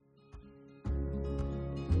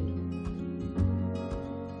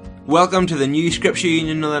Welcome to the new Scripture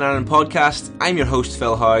Union Northern Ireland podcast. I'm your host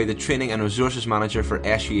Phil Howe, the Training and Resources Manager for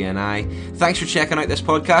SUNI. Thanks for checking out this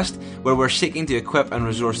podcast, where we're seeking to equip and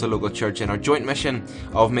resource the local church in our joint mission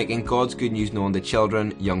of making God's good news known to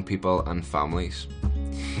children, young people and families.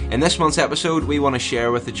 In this month's episode, we want to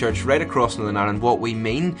share with the church right across Northern Ireland what we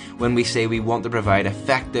mean when we say we want to provide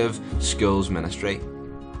effective schools ministry.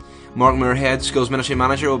 Mark Moorhead, Schools Ministry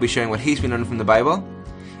Manager, will be sharing what he's been learning from the Bible,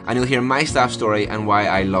 and you'll hear my staff story and why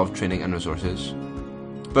I love training and resources.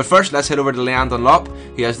 But first, let's head over to Leanne Dunlop,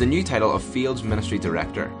 who has the new title of Fields Ministry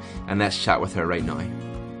Director, and let's chat with her right now.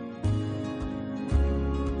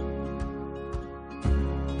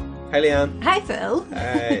 Hi Leanne. Hi Phil.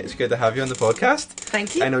 It's good to have you on the podcast.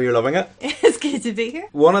 Thank you. I know you're loving it. It's good to be here.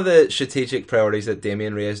 One of the strategic priorities that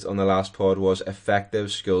Damien raised on the last pod was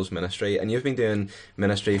effective schools ministry, and you've been doing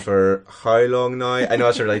ministry for how long now? I know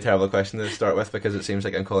it's a really terrible question to start with because it seems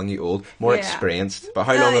like I'm calling you old, more experienced, but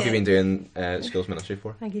how long have you been doing schools ministry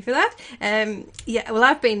for? Thank you for that. Well,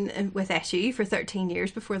 I've been with SU for 13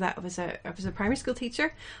 years. Before that I was a primary school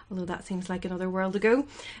teacher, although that seems like another world ago.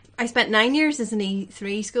 I spent 9 years as an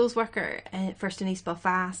E3 schools worker, first in East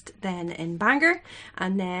Belfast, then in Bangor,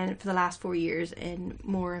 and then for the last 4 years in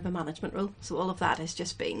more of a management role. So all of that has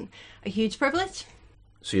just been a huge privilege.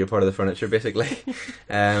 So you're part of the furniture, basically.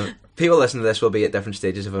 People listening to this will be at different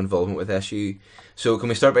stages of involvement with SU. So can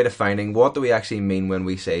we start by defining what do we actually mean when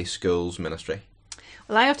we say schools ministry?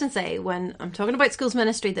 Well, I often say when I'm talking about schools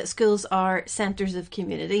ministry that schools are centres of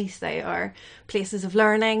communities. They are places of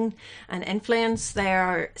learning and influence. They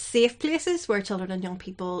are safe places where children and young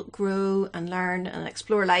people grow and learn and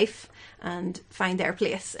explore life and find their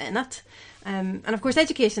place in it. And of course,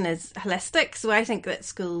 education is holistic, so I think that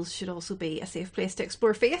schools should also be a safe place to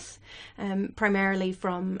explore faith, primarily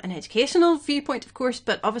from an educational viewpoint, of course,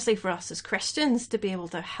 but obviously for us as Christians to be able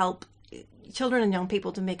to help children and young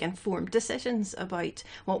people to make informed decisions about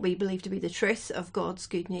what we believe to be the truth of God's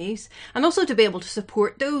good news, and also to be able to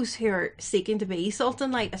support those who are seeking to be salt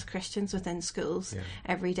and light as Christians within schools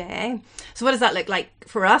every day. So what does that look like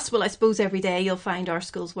for us? Well, I suppose every day you'll find our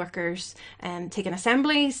schools workers taking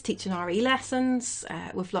assemblies, teaching RE lessons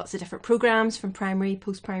with lots of different programmes from primary,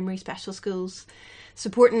 post-primary, special schools,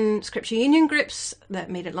 supporting Scripture Union groups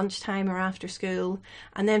that meet at lunchtime or after school,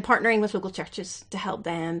 and then partnering with local churches to help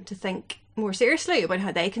them to think more seriously about how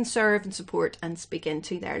they can serve and support and speak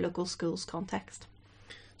into their local schools context.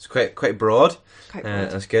 It's quite broad. Quite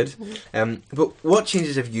broad. That's good. But what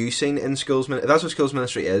changes have you seen in schools? If that's what schools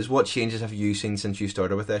ministry is, what changes have you seen since you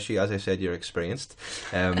started with SU? As I said, you're experienced,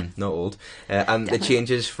 not old. And the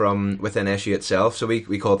changes from within SU itself. So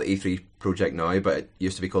we call it the E3 project now, but it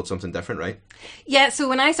used to be called something different, right? Yeah, so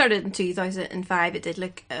when I started in 2005, it did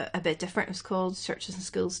look a bit different. It was called Churches and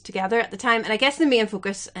Schools Together at the time. And I guess the main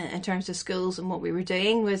focus in terms of schools and what we were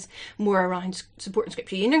doing was more around supporting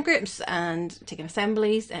Scripture Union groups and taking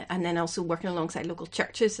assemblies, and then also working alongside local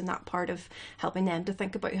churches and that part of helping them to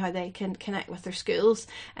think about how they can connect with their schools.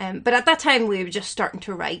 But at that time, we were just starting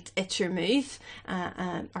to write It's Your Move,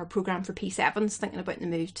 our programme for P7s, thinking about the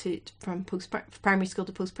move from primary school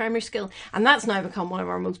to post-primary school. And that's now become one of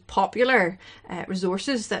our most popular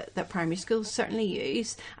resources that primary schools certainly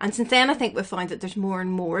use. And since then, I think we've found that there's more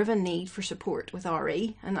and more of a need for support with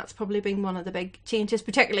RE. And that's probably been one of the big changes,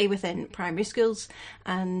 particularly within primary schools.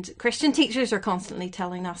 And Christian teachers are constantly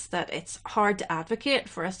telling us that it's hard to advocate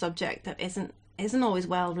for a subject that isn't always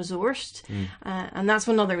well resourced, and that's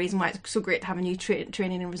another reason why it's so great to have a new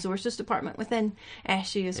training and resources department within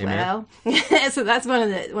SU as well. So that's one of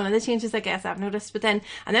the changes I guess I've noticed. But then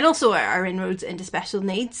also our inroads into special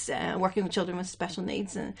needs, working with children with special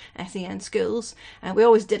needs and SEN schools. We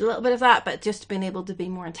always did a little bit of that, but just being able to be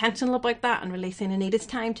more intentional about that and releasing a needed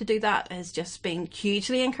time to do that has just been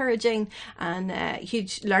hugely encouraging and a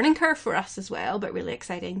huge learning curve for us as well, but really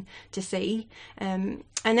exciting to see.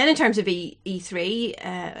 And then in terms of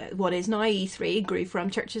E3, what is now E3 grew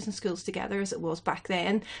from Churches and Schools Together as it was back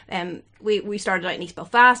then. We started out in East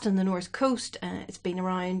Belfast on the North Coast. It's been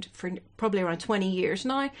around for probably around 20 years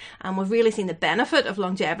now, and we've really seen the benefit of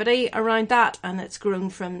longevity around that, and it's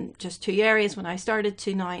grown from just 2 areas when I started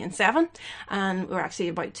to now in 7, and we're actually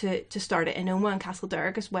about to start it in Omagh and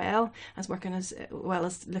Castlederg as well as working as well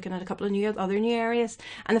as looking at a couple of other new areas.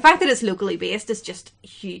 And the fact that it's locally based is just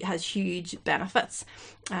has huge benefits.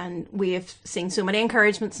 And we have seen so many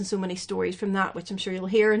encouragements and so many stories from that, which I'm sure you'll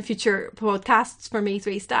hear in future podcasts from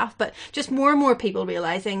E3 staff. But just more and more people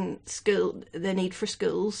realising the need for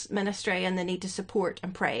schools ministry and the need to support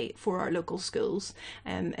and pray for our local schools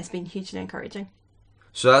has been hugely encouraging.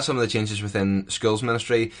 So that's some of the changes within schools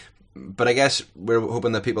ministry. But I guess we're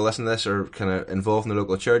hoping that people listening to this are kind of involved in the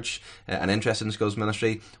local church and interested in schools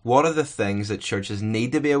ministry. What are the things that churches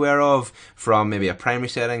need to be aware of from maybe a primary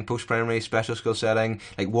setting, post-primary, special school setting?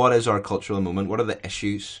 Like, what is our cultural moment? What are the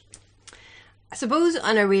issues? I suppose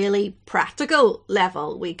on a really practical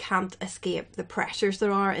level, we can't escape the pressures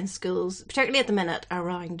there are in schools, particularly at the minute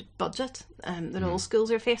around budget that all schools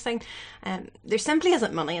are facing. There simply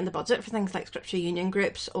isn't money in the budget for things like Scripture Union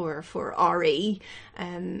groups or for RE,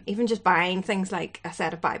 even just buying things like a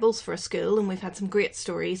set of Bibles for a school. And we've had some great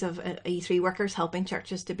stories of E3 workers helping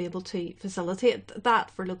churches to be able to facilitate that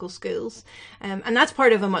for local schools. And that's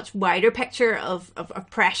part of a much wider picture of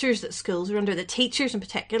pressures that schools are under, that teachers in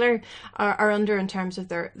particular are under in terms of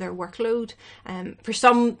their workload. For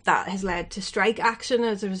some, that has led to strike action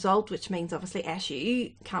as a result, which means obviously SU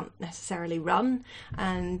can't necessarily run.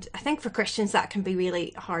 And I think for Christians that can be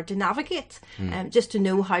really hard to navigate, just to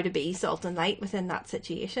know how to be salt and light within that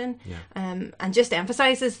situation. And just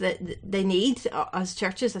emphasises that they need, as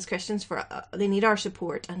churches, as Christians, they need our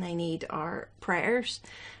support and they need our prayers.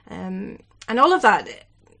 And all of that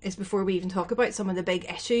is before we even talk about some of the big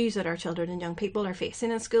issues that our children and young people are facing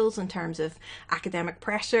in schools in terms of academic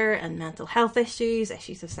pressure and mental health issues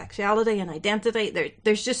of sexuality and identity.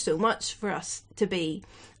 There's just so much for us to be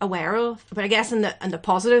aware of. But I guess on the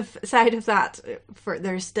positive side of that,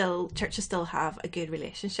 churches still have a good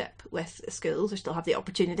relationship with schools, or still have the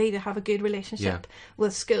opportunity to have a good relationship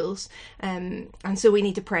with schools. And so we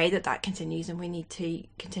need to pray that continues, and we need to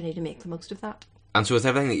continue to make the most of that. And so with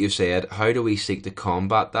everything that you've said, how do we seek to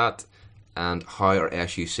combat that, and how are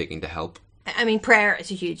SU seeking to help? I mean, prayer is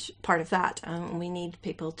a huge part of that. We need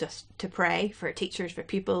people just to pray for teachers, for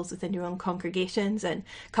pupils within your own congregations, and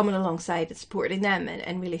coming alongside and supporting them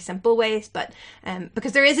in really simple ways. But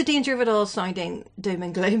because there is a danger of it all sounding doom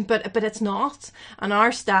and gloom, but it's not. And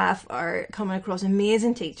our staff are coming across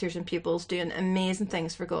amazing teachers and pupils doing amazing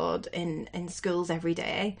things for God in schools every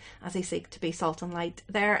day as they seek to be salt and light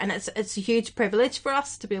there. And it's a huge privilege for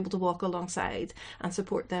us to be able to walk alongside and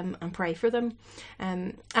support them and pray for them.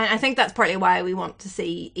 And I think that's partly why we want to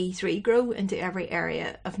see E3 grow into every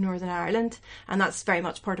area of Northern Ireland, and that's very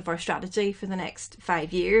much part of our strategy for the next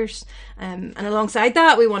 5 years. And alongside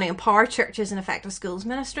that, we want to empower churches in effective schools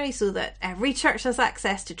ministry so that every church has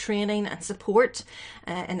access to training and support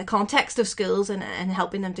in the context of schools and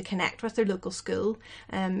helping them to connect with their local school.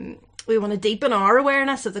 We want to deepen our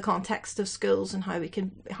awareness of the context of schools and how we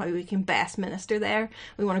can best minister there.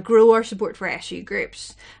 We want to grow our support for SU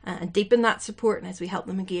groups and deepen that support as we help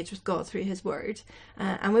them engage with God through His Word.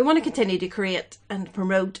 And we want to continue to create and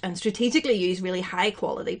promote and strategically use really high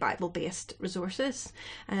quality Bible-based resources.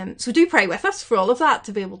 So do pray with us for all of that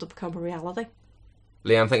to be able to become a reality.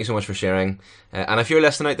 Leanne, thank you so much for sharing. And if you're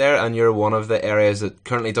listening out there and you're one of the areas that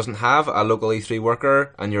currently doesn't have a local E3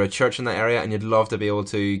 worker, and you're a church in that area and you'd love to be able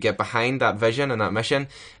to get behind that vision and that mission,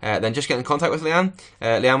 then just get in contact with Leanne.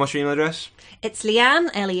 Leanne, what's your email address? It's Leanne,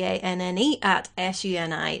 Leanne, at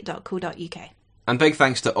suni.co.uk. And big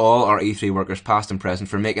thanks to all our E3 workers past and present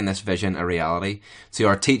for making this vision a reality, to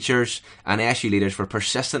our teachers and SU leaders for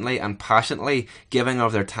persistently and passionately giving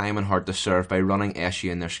of their time and heart to serve by running SU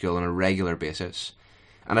in their school on a regular basis.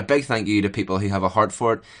 And a big thank you to people who have a heart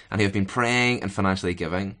for it and who have been praying and financially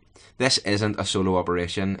giving. This isn't a solo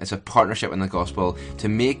operation, it's a partnership in the gospel to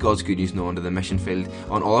make God's good news known to the mission field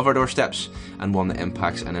on all of our doorsteps, and one that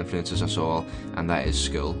impacts and influences us all, and that is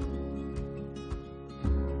school.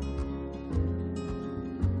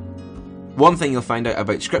 One thing you'll find out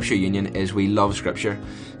about Scripture Union is we love Scripture.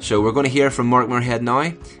 So we're going to hear from Mark Muirhead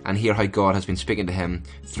now and hear how God has been speaking to him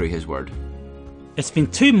through His Word. It's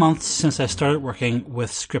been 2 months since I started working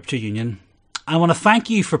with Scripture Union. I want to thank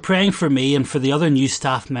you for praying for me and for the other new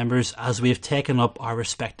staff members as we have taken up our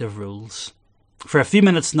respective roles. For a few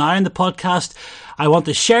minutes now in the podcast, I want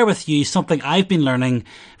to share with you something I've been learning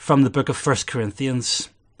from the book of 1 Corinthians.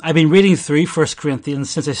 I've been reading through 1 Corinthians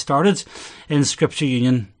since I started in Scripture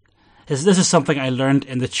Union. This is something I learned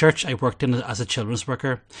in the church I worked in as a children's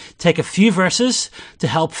worker. Take a few verses to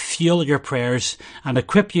help fuel your prayers and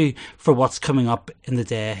equip you for what's coming up in the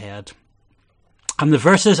day ahead. And the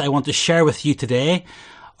verses I want to share with you today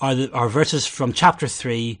are verses from chapter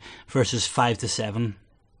 3, verses 5 to 7.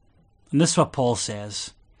 And this is what Paul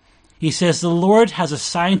says. He says, "The Lord has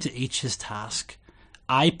assigned to each his task.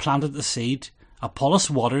 I planted the seed, Apollos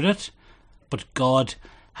watered it, but God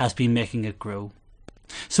has been making it grow.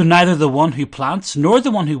 So neither the one who plants nor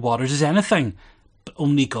the one who waters is anything, but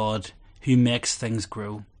only God who makes things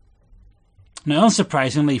grow." Now,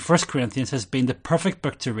 unsurprisingly, 1 Corinthians has been the perfect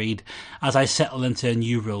book to read as I settle into a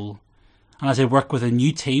new role, and as I work with a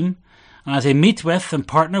new team, and as I meet with and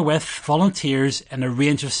partner with volunteers in a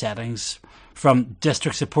range of settings, from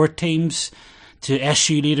district support teams to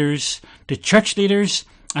SU leaders to church leaders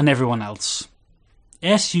and everyone else.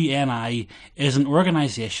 SUNI is an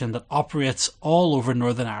organisation that operates all over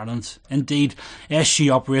Northern Ireland. Indeed,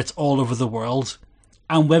 SU operates all over the world.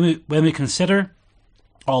 And when we consider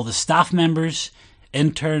all the staff members,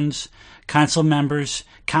 interns, council members,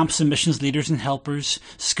 camps and missions leaders and helpers,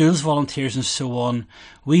 schools volunteers and so on,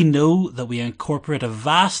 we know that we incorporate a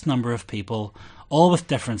vast number of people, all with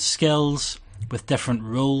different skills, with different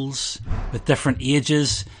roles, with different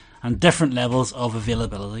ages and different levels of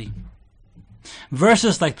availability.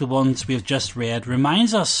 Verses like the ones we have just read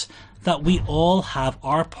reminds us that we all have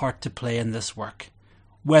our part to play in this work,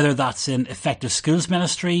 whether that's in effective schools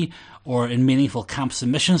ministry or in meaningful camps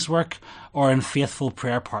and missions work or in faithful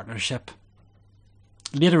prayer partnership.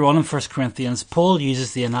 Later on in 1 Corinthians, Paul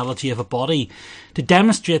uses the analogy of a body to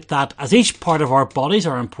demonstrate that as each part of our bodies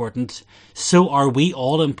are important, so are we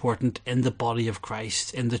all important in the body of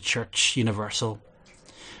Christ, in the Church Universal.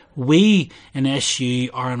 We in SU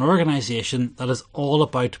are an organisation that is all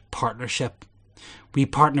about partnership. We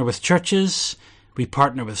partner with churches, we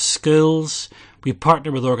partner with schools, we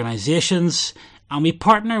partner with organisations, and we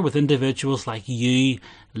partner with individuals like you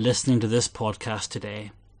listening to this podcast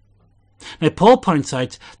today. Now, Paul points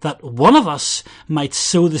out that one of us might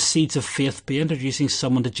sow the seeds of faith by introducing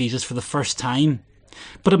someone to Jesus for the first time,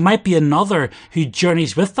 but it might be another who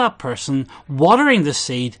journeys with that person, watering the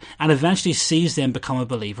seed, and eventually sees them become a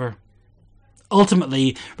believer.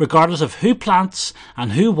 Ultimately, regardless of who plants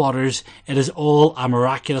and who waters, it is all a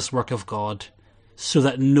miraculous work of God, so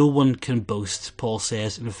that no one can boast, Paul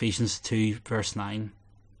says in Ephesians 2 verse 9.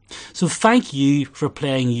 So thank you for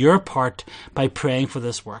playing your part by praying for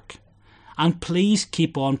this work. And please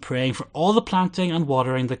keep on praying for all the planting and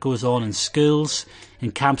watering that goes on in schools,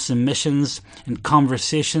 in camps and missions, in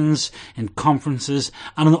conversations, in conferences,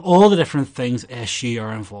 and in all the different things SU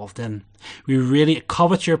are involved in. We really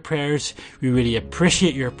covet your prayers, we really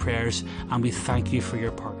appreciate your prayers, and we thank you for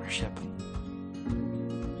your partnership.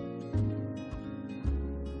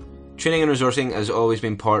 Training and resourcing has always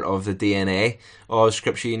been part of the DNA of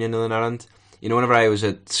Scripture Union Northern Ireland. You know, whenever I was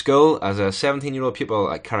at school as a 17-year-old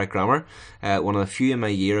pupil at Carrick Grammar, one of the few in my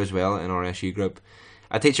year as well in our SU group,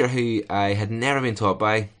 a teacher who I had never been taught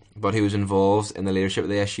by, but who was involved in the leadership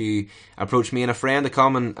of the SU, approached me and a friend to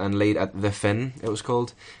come and lead at the Finn, it was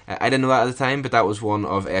called. I didn't know that at the time, but that was one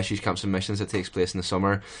of SU's camps and missions that takes place in the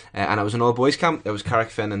summer, and it was an all-boys camp. It was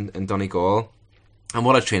Carrick Finn in Donegal. And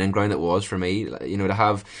what a training ground it was for me, you know, to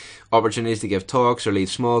have opportunities to give talks or lead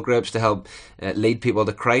small groups, to help lead people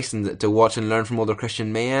to Christ and to watch and learn from older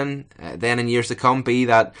Christian men, then in years to come be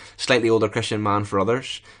that slightly older Christian man for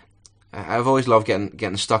others. I've always loved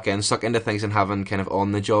getting stuck into things and having kind of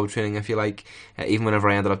on-the-job training, if you like. Even whenever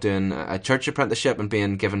I ended up doing a church apprenticeship and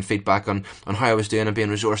being given feedback on how I was doing and being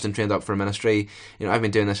resourced and trained up for ministry. You know, I've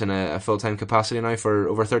been doing this in a full-time capacity now for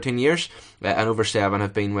over 13 years, and over 7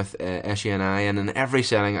 have been with SUNI, and in every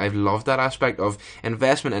setting I've loved that aspect of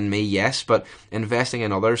investment in me, yes, but investing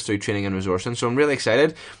in others through training and resourcing. So I'm really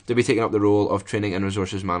excited to be taking up the role of training and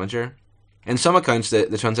resources manager. In some accounts,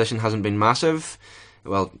 the transition hasn't been massive.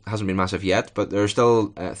 Well, it hasn't been massive yet, but there are still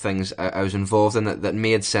things I was involved in that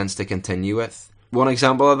made sense to continue with. One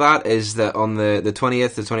example of that is that on the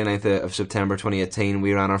 20th to 29th of September 2018,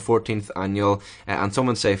 we ran our 14th annual, and some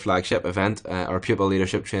would say flagship event, our pupil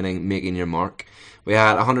leadership training, Making Your Mark. We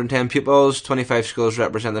had 110 pupils, 25 schools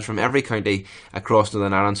represented from every county across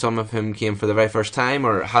Northern Ireland, some of whom came for the very first time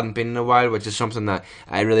or hadn't been in a while, which is something that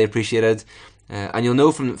I really appreciated. And you'll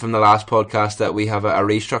know from the last podcast that we have a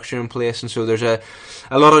restructure in place, and so there's a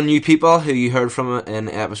lot of new people who you heard from in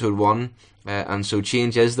episode 1, and so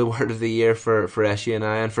change is the word of the year for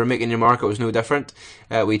SUNI, and for Making Your Mark it was no different.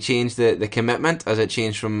 We changed the commitment as it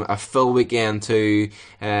changed from a full weekend to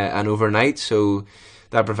an overnight, so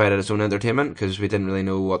that provided its own entertainment because we didn't really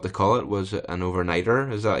know what to call it. Was it an overnighter?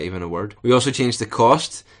 Is that even a word? We also changed the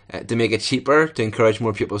cost to make it cheaper, to encourage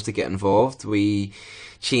more pupils to get involved. We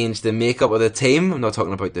changed the makeup of the team. I'm not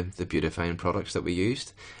talking about the beautifying products that we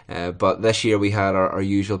used, but this year we had our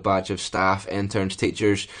usual batch of staff, interns,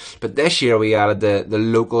 teachers, but this year we added the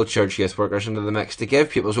local church youth workers into the mix to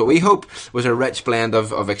give pupils what we hope was a rich blend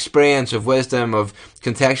of experience, of wisdom, of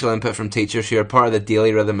contextual input from teachers who are part of the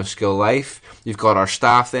daily rhythm of school life. You've got our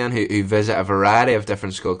staff then who visit a variety of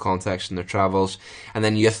different school contexts in their travels, and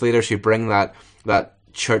then youth leaders who bring that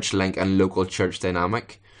church link and local church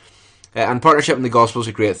dynamic. And partnership in the gospel is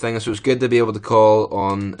a great thing, so it's good to be able to call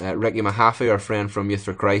on Ricky Mahaffey, our friend from Youth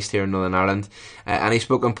for Christ here in Northern Ireland, and he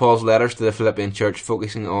spoke on Paul's letters to the Philippian church,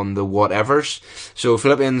 focusing on the whatevers. So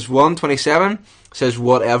Philippians 1:27 says,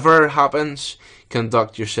 "Whatever happens,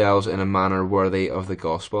 conduct yourselves in a manner worthy of the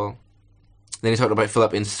gospel." Then he talked about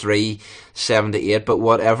Philippians 3:7-8, "But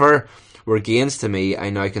whatever were gains to me,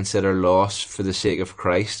 I now consider loss for the sake of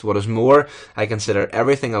Christ. What is more, I consider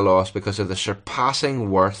everything a loss because of the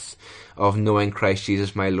surpassing worth of knowing Christ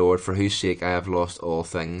Jesus my Lord, for whose sake I have lost all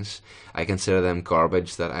things. I consider them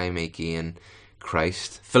garbage that I may gain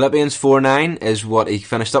Christ." Philippians 4:9 is what he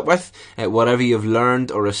finished up with. "Whatever you have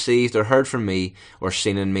learned or received or heard from me or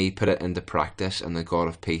seen in me, put it into practice, and the God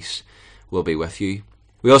of peace will be with you."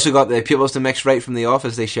 We also got the pupils to mix right from the off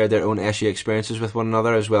as they shared their own SU experiences with one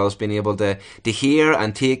another, as well as being able to hear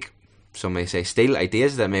and take, some may say, steal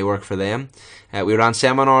ideas that may work for them. We ran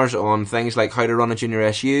seminars on things like how to run a junior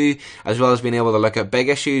SU, as well as being able to look at big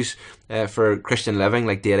issues for Christian living,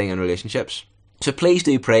 like dating and relationships. So please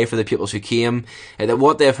do pray for the pupils who came, that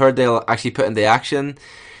what they've heard they'll actually put into action.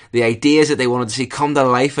 The ideas that they wanted to see come to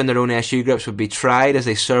life in their own SU groups would be tried as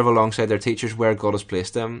they serve alongside their teachers where God has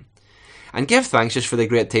placed them. And give thanks just for the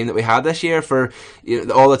great team that we had this year, for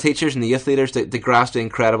all the teachers and the youth leaders to grasp the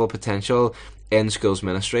incredible potential in schools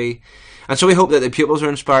ministry. And so we hope that the pupils are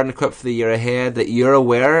inspired and equipped for the year ahead, that you're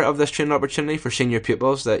aware of this training opportunity for senior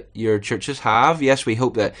pupils that your churches have. Yes, we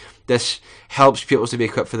hope that this helps pupils to be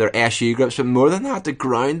equipped for their SU groups, but more than that, to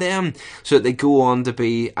ground them so that they go on to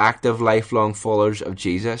be active, lifelong followers of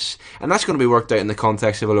Jesus. And that's going to be worked out in the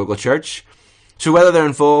context of a local church. So whether they're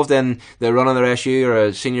involved in the run of their SU or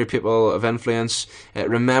a senior pupil of influence,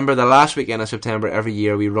 remember the last weekend of September every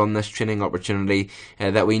year we run this training opportunity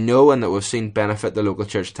that we know and that we've seen benefit the local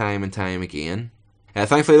church time and time again.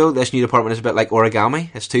 Thankfully though, this new department is a bit like origami.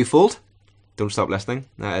 It's twofold. Don't stop listening.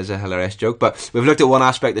 That is a hilarious joke. But we've looked at one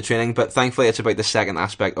aspect of training, but thankfully it's about the second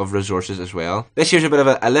aspect of resources as well. This year's a bit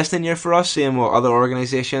of a listening year for us, seeing what other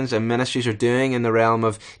organisations and ministries are doing in the realm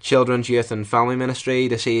of children's, youth and family ministry,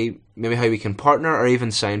 to see maybe how we can partner or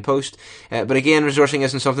even signpost. But again, resourcing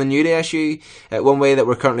isn't something new to SU. One way that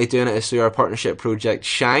we're currently doing it is through our partnership project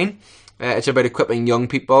Shine. It's about equipping young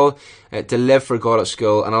people to live for God at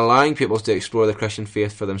school and allowing pupils to explore the Christian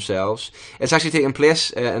faith for themselves. It's actually taking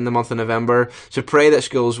place in the month of November, so pray that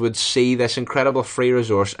schools would see this incredible free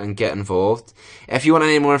resource and get involved. If you want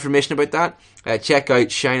any more information about that, check out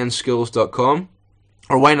shineinschools.com.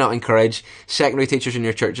 Or why not encourage secondary teachers in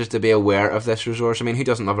your churches to be aware of this resource? I mean, who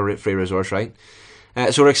doesn't love a free resource, right?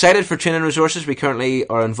 So we're excited for training resources we currently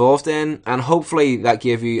are involved in, and hopefully that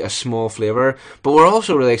gave you a small flavour. But we're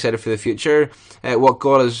also really excited for the future, what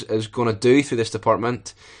God is going to do through this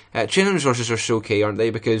department. Training resources are so key, aren't they?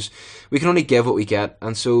 Because we can only give what we get.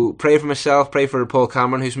 And so pray for myself, pray for Paul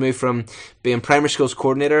Cameron, who's moved from being primary schools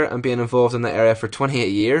coordinator and being involved in that area for 28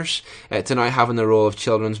 years to now having the role of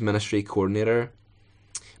children's ministry coordinator.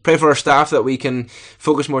 Pray for our staff that we can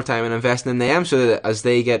focus more time on investing in them so that as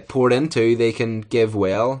they get poured into, they can give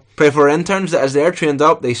well. Pray for our interns that as they're trained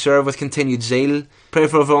up, they serve with continued zeal. Pray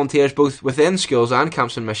for our volunteers both within schools and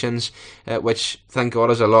camps and missions, which, thank God,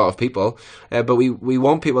 is a lot of people. But we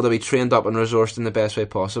want people to be trained up and resourced in the best way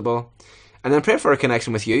possible. And then pray for our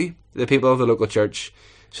connection with you, the people of the local church,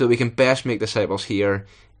 so that we can best make disciples here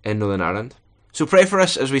in Northern Ireland. So pray for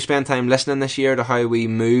us as we spend time listening this year to how we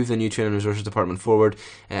move the new Training Resources Department forward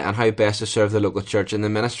and how best to serve the local church in the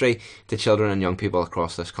ministry to children and young people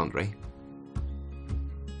across this country.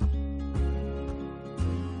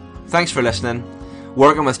 Thanks for listening.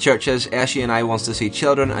 Working with churches, SUNI wants to see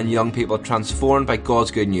children and young people transformed by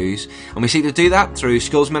God's good news, and we seek to do that through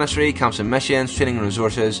schools ministry, camps and missions, training and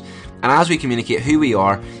resources. And as we communicate who we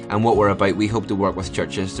are and what we're about, we hope to work with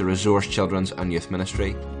churches to resource children's and youth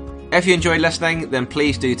ministry. If you enjoyed listening, then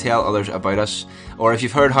please do tell others about us, or if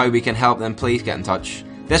you've heard how we can help, then please get in touch.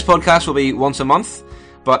 This podcast will be once a month,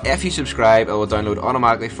 but if you subscribe, it will download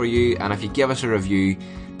automatically for you, and if you give us a review,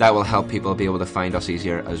 that will help people be able to find us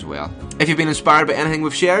easier as well. If you've been inspired by anything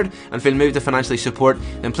we've shared and feel moved to financially support,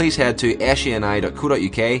 then please head to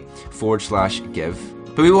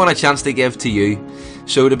suni.co.uk/give. But we want a chance to give to you.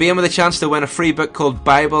 So to be in with a chance to win a free book called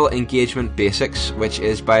Bible Engagement Basics, which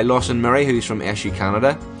is by Lawson Murray, who's from SU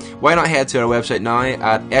Canada, why not head to our website now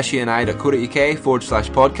at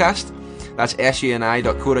suni.co.uk/podcast. That's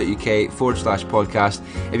suni.co.uk/podcast.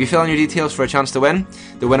 If you fill in your details for a chance to win,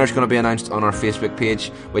 the winner's going to be announced on our Facebook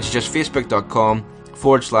page, which is just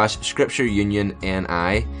facebook.com/Scripture Union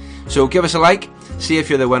NI. So give us a like, see if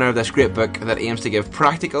you're the winner of this great book that aims to give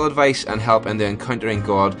practical advice and help in the encountering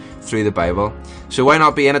God through the Bible. So why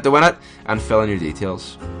not be in it to win it and fill in your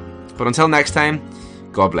details. But until next time,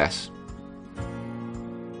 God bless.